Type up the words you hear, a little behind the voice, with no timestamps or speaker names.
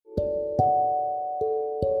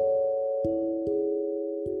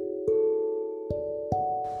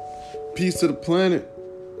Peace to the planet.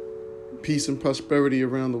 Peace and prosperity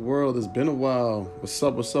around the world. It's been a while. What's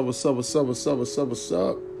up, what's up, what's up, what's up, what's up, what's up, what's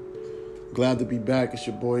up? Glad to be back. It's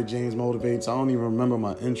your boy, James Motivates. I don't even remember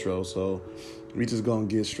my intro, so we just gonna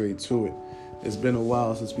get straight to it. It's been a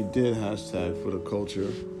while since we did hashtag for the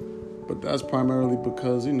culture, but that's primarily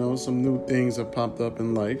because, some new things have popped up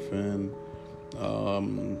in life, and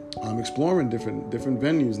I'm exploring different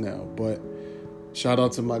venues now. But shout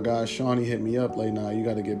out to my guy, Sean. He hit me up like, nah, you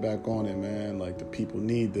got to get back on it, man. Like, the people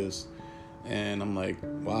need this. And I'm like,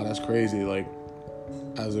 wow, that's crazy. Like,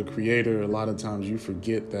 as a creator, a lot of times you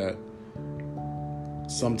forget that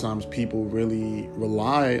sometimes people really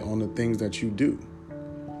rely on the things that you do.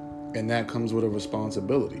 And that comes with a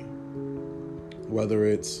responsibility. Whether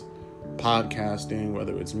it's podcasting,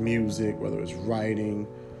 whether it's music, whether it's writing.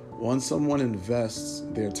 Once someone invests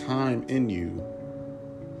their time in you,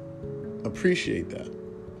 appreciate that.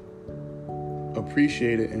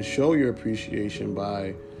 Appreciate it and show your appreciation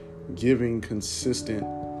by giving consistent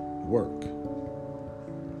work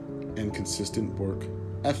and consistent work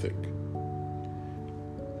ethic.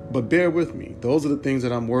 But bear with me. Those are the things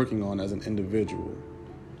that I'm working on as an individual.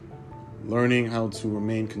 Learning how to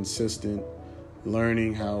remain consistent,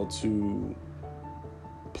 learning how to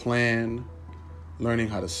plan, learning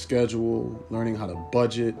how to schedule, learning how to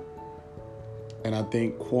budget. And I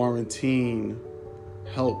think quarantine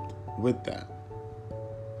helped with that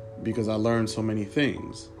because I learned so many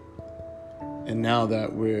things. And now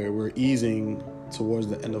that we're easing towards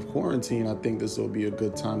the end of quarantine, I think this will be a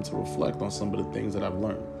good time to reflect on some of the things that I've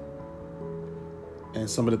learned. And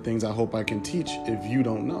some of the things I hope I can teach if you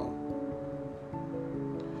don't know.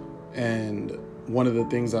 And one of the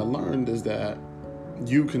things I learned is that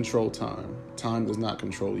you control time. Time does not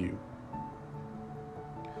control you.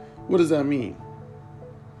 What does that mean?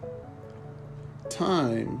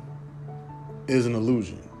 Time is an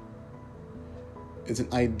illusion. It's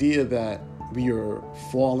an idea that we are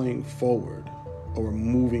falling forward or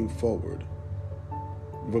moving forward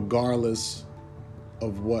regardless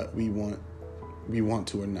of what we want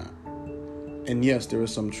to or not. And yes, there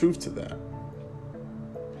is some truth to that.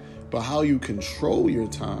 But how you control your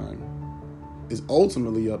time is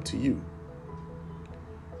ultimately up to you.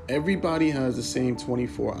 Everybody has the same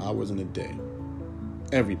 24 hours in a day.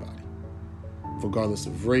 Everybody. Regardless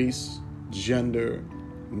of race, gender,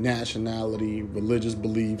 nationality, religious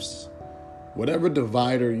beliefs, whatever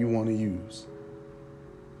divider you want to use.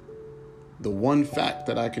 The one fact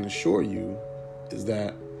that I can assure you is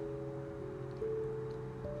that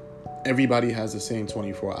everybody has the same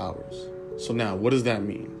 24 hours. So now, what does that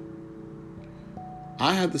mean?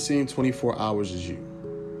 I have the same 24 hours as you.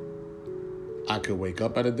 I could wake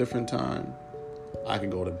up at a different time. I can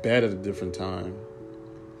go to bed at a different time.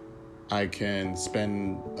 I can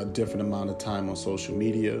spend a different amount of time on social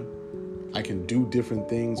media. I can do different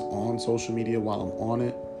things on social media while I'm on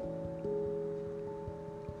it.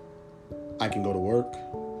 I can go to work.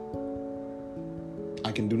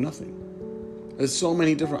 I can do nothing. There's so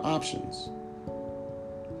many different options.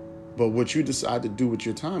 But what you decide to do with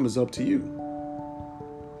your time is up to you.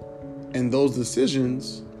 And those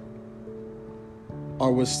decisions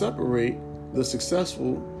are what separate the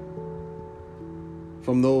successful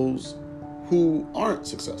from those who aren't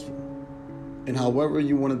successful, and however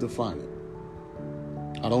you want to define it.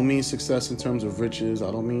 I don't mean success in terms of riches.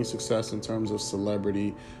 I don't mean success in terms of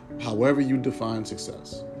celebrity. However you define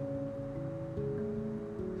success.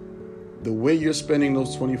 The way you're spending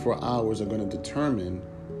those 24 hours are going to determine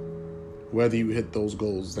whether you hit those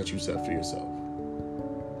goals that you set for yourself.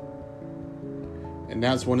 And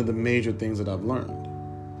that's one of the major things that I've learned.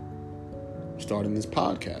 Starting this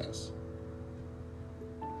podcast.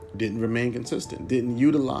 Didn't remain consistent. Didn't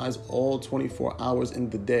utilize all 24 hours in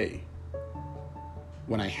the day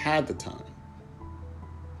when I had the time.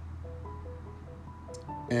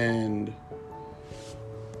 And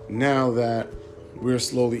now that we're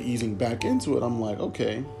slowly easing back into it, I'm like,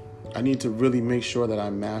 okay, I need to really make sure that I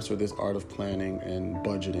master this art of planning and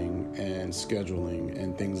budgeting and scheduling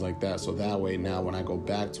and things like that. So that way now when I go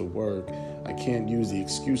back to work, I can't use the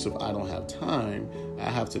excuse of I don't have time. I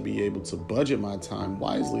have to be able to budget my time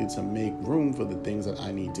wisely to make room for the things that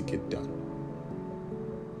I need to get done.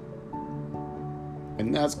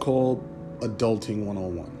 And that's called adulting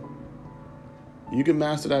 101. You can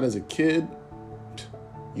master that as a kid,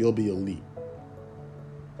 you'll be elite.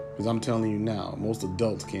 Because I'm telling you now, most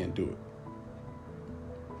adults can't do it.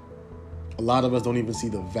 A lot of us don't even see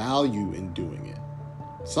the value in doing it.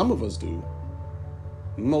 Some of us do.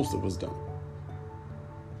 Most of us don't.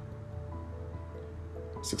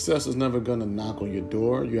 Success is never going to knock on your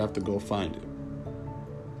door. You have to go find it.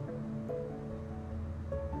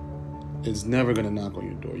 It's never going to knock on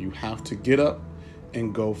your door. You have to get up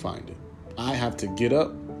and go find it. I have to get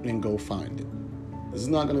up and go find it. This is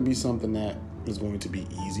not going to be something that is going to be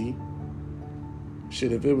easy.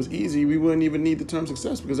 Shit, if it was easy, we wouldn't even need the term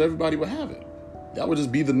success because everybody would have it. That would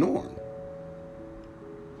just be the norm.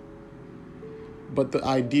 But the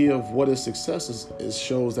idea of what is success is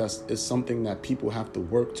shows that it's something that people have to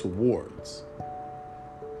work towards.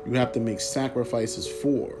 You have to make sacrifices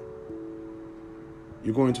for.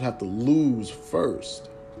 You're going to have to lose first.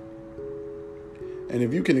 And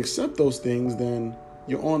if you can accept those things, then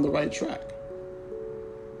you're on the right track.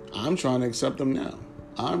 I'm trying to accept them now.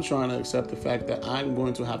 I'm trying to accept the fact that I'm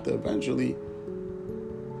going to have to eventually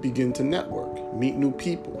begin to network, meet new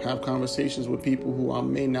people, have conversations with people who I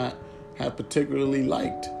may not have particularly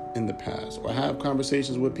liked in the past, or have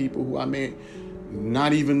conversations with people who I may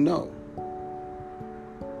not even know.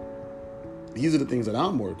 These are the things that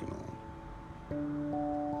I'm working on.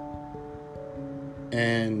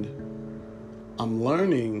 And I'm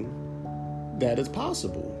learning that it's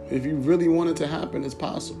possible. If you really want it to happen, it's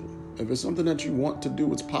possible. If it's something that you want to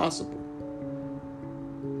do, it's possible.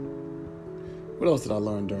 What else did I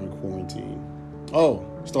learn during quarantine? Oh,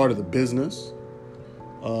 started a business.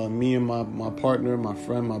 Me and my partner, my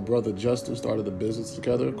friend, my brother Justin started a business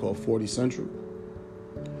together called 40 Central.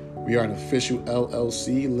 We are an official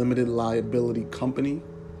LLC, limited liability company,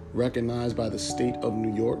 recognized by the state of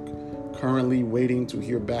New York. Currently waiting to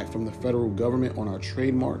hear back from the federal government on our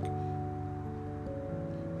trademark.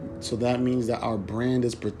 So that means that our brand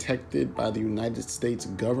is protected by the United States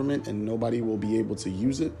government and nobody will be able to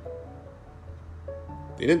use it.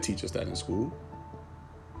 They didn't teach us that in school.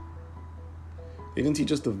 They didn't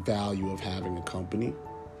teach us the value of having a company.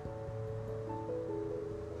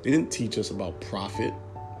 They didn't teach us about profit.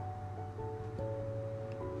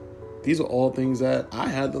 These are all things that I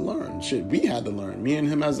had to learn. Shit, we had to learn. Me and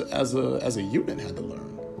him as a unit had to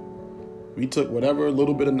learn. We took whatever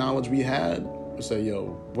little bit of knowledge we had and say,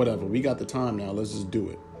 yo, whatever, we got the time now, let's just do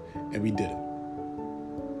it. And we did it.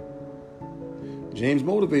 James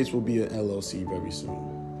Motivates will be an LLC very soon.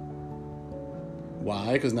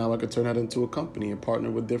 Why? Because now I could turn that into a company and partner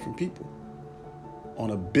with different people on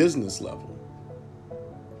a business level.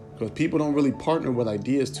 Because people don't really partner with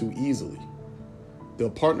ideas too easily. They'll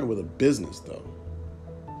partner with a business, though.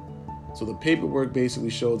 So the paperwork basically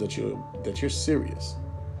shows that you're serious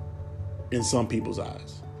in some people's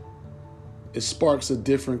eyes. It sparks a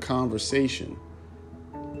different conversation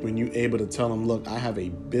when you're able to tell them, look, I have a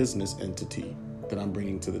business entity that I'm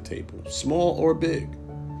bringing to the table, small or big.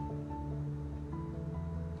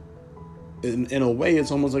 In a way,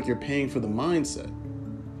 it's almost like you're paying for the mindset,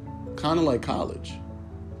 kind of like college.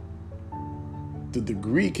 The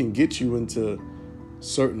degree can get you into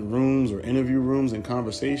certain rooms or interview rooms and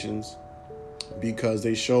conversations because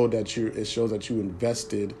it shows that you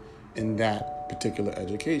invested in that particular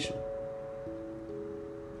education.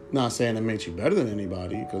 Not saying it makes you better than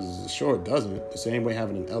anybody, because sure it doesn't. The same way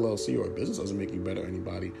having an LLC or a business doesn't make you better than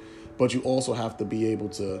anybody, but you also have to be able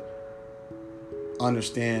to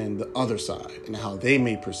understand the other side and how they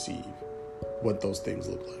may perceive what those things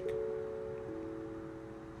look like.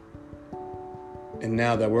 And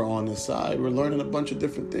now that we're on this side, we're learning a bunch of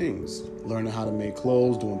different things. Learning how to make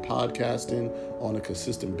clothes, doing podcasting on a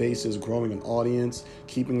consistent basis, growing an audience,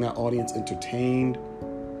 keeping that audience entertained,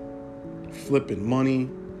 flipping money,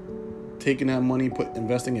 taking that money,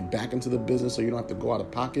 investing it back into the business so you don't have to go out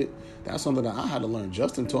of pocket. That's something that I had to learn.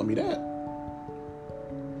 Justin taught me that.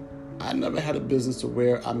 I never had a business to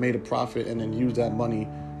where I made a profit and then used that money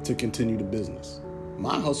to continue the business.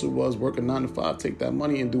 My hustle was work a 9 to 5, take that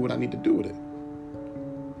money and do what I need to do with it.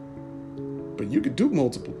 But you could do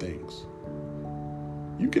multiple things.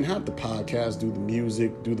 You can have the podcast, do the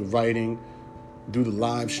music, do the writing, do the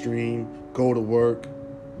live stream, go to work,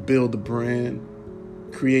 build the brand,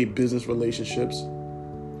 create business relationships,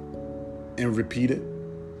 and repeat it.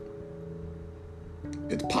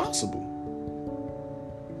 It's possible.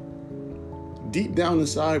 Deep down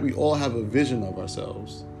inside, we all have a vision of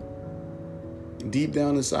ourselves. Deep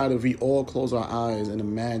down inside, if we all close our eyes and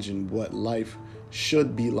imagine what life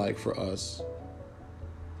should be like for us,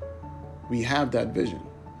 we have that vision.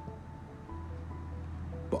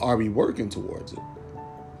 But are we working towards it?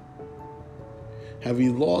 Have we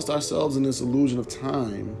lost ourselves in this illusion of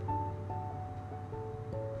time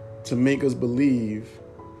to make us believe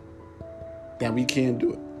that we can't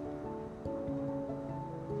do it?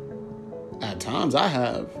 At times I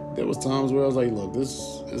have. There was times where I was like, look, this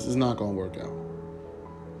is not going to work out.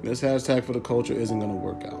 This hashtag for the culture isn't going to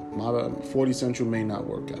work out. My 40 Central may not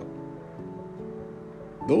work out.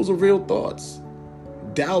 Those are real thoughts.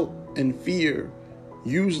 Doubt and fear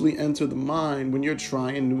usually enter the mind when you're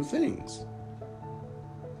trying new things.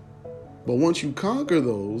 But once you conquer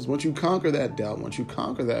those, once you conquer that doubt, once you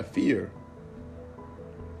conquer that fear,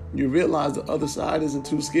 you realize the other side isn't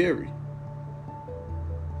too scary.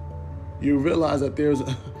 You realize that there's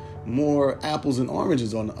more apples and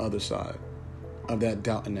oranges on the other side of that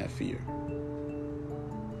doubt and that fear.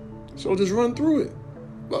 So just run through it.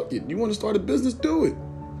 Fuck it. You want to start a business? Do it.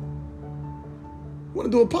 Want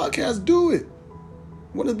to do a podcast? Do it.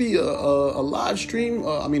 Want to be a live stream?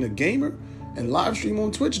 A gamer and live stream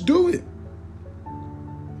on Twitch? Do it.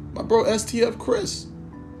 My bro STF Chris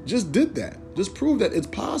just did that. Just proved that it's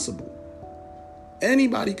possible.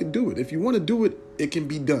 Anybody could do it. If you want to do it, it can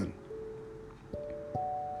be done.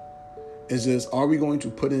 It's just, are we going to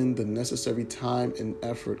put in the necessary time and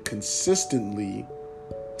effort consistently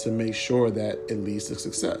to make sure that it leads to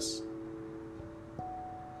success?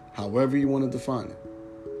 However you want to define it.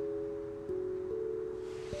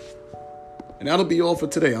 And that'll be all for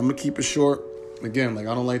today. I'm going to keep it short. Again, I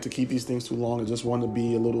don't like to keep these things too long. I just want to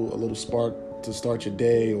be a little spark to start your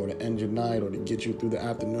day or to end your night or to get you through the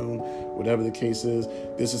afternoon, whatever the case is.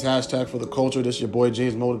 This is Hashtag for the Culture. This is your boy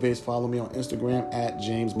James Motivates. Follow me on Instagram at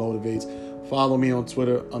James Motivates. Follow me on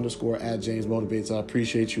Twitter _ at James Motivates. I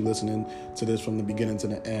appreciate you listening to this from the beginning to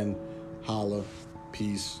the end. Holla.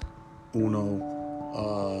 Peace.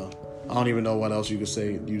 Uno. I don't even know what else you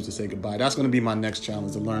could use to say goodbye. That's going to be my next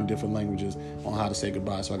challenge, to learn different languages on how to say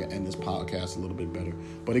goodbye so I can end this podcast a little bit better.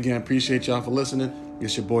 But again, appreciate y'all for listening.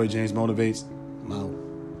 It's your boy James Motivates. I'm out.